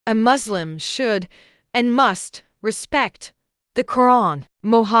A Muslim should and must respect the Quran,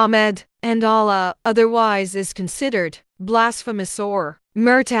 Muhammad, and Allah, otherwise is considered blasphemous or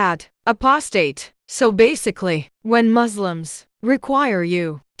murtad, apostate. So basically, when Muslims require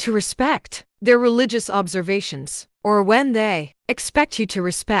you to respect their religious observations, or when they expect you to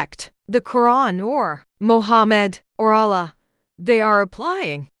respect the Quran or Muhammad or Allah, they are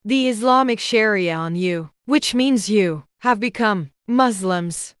applying the Islamic Sharia on you, which means you have become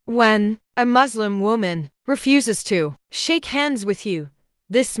Muslims. When a Muslim woman refuses to shake hands with you,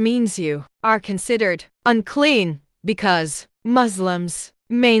 this means you are considered unclean, because Muslims,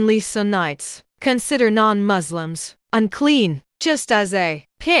 mainly Sunnites, consider non-Muslims unclean, just as a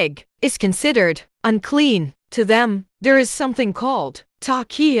pig is considered unclean to them. There is something called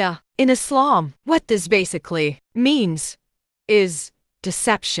taqiyya in Islam. What this basically means is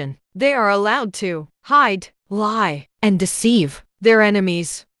deception. They are allowed to hide, lie, and deceive their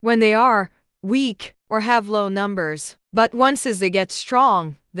enemies when they are weak or have low numbers. But once as they get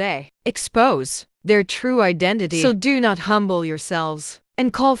strong, they expose their true identity. So do not humble yourselves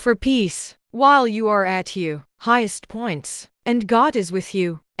and call for peace while you are at your highest points. And God is with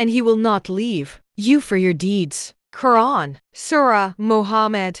you, and He will not leave you for your deeds. Quran, Surah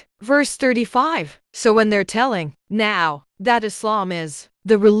Muhammad, verse 35. So when they're telling now that Islam is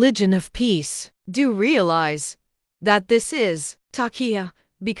the religion of peace, do realize that this is taqiyya,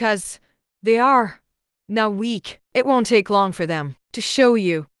 because they are now weak. It won't take long for them to show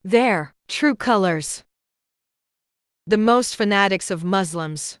you their true colors. The most fanatics of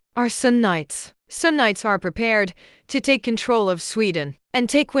Muslims are Sunnites. Sunnites are prepared to take control of Sweden and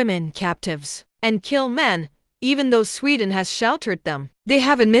take women captives and kill men, even though Sweden has sheltered them. They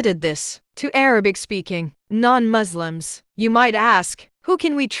have admitted this to Arabic-speaking non-Muslims. You might ask, who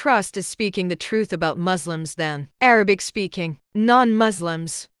can we trust as speaking the truth about Muslims then? Arabic-speaking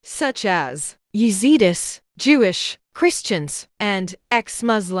non-Muslims, such as Yazidis, Jewish, Christians, and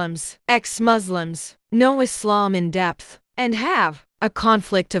ex-Muslims. Ex-Muslims know Islam in depth and have a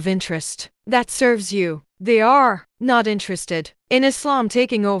conflict of interest that serves you. They are not interested in Islam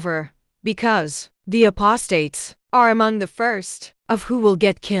taking over, because the apostates are among the first of who will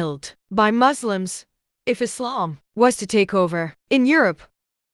get killed by Muslims if Islam was to take over. In Europe,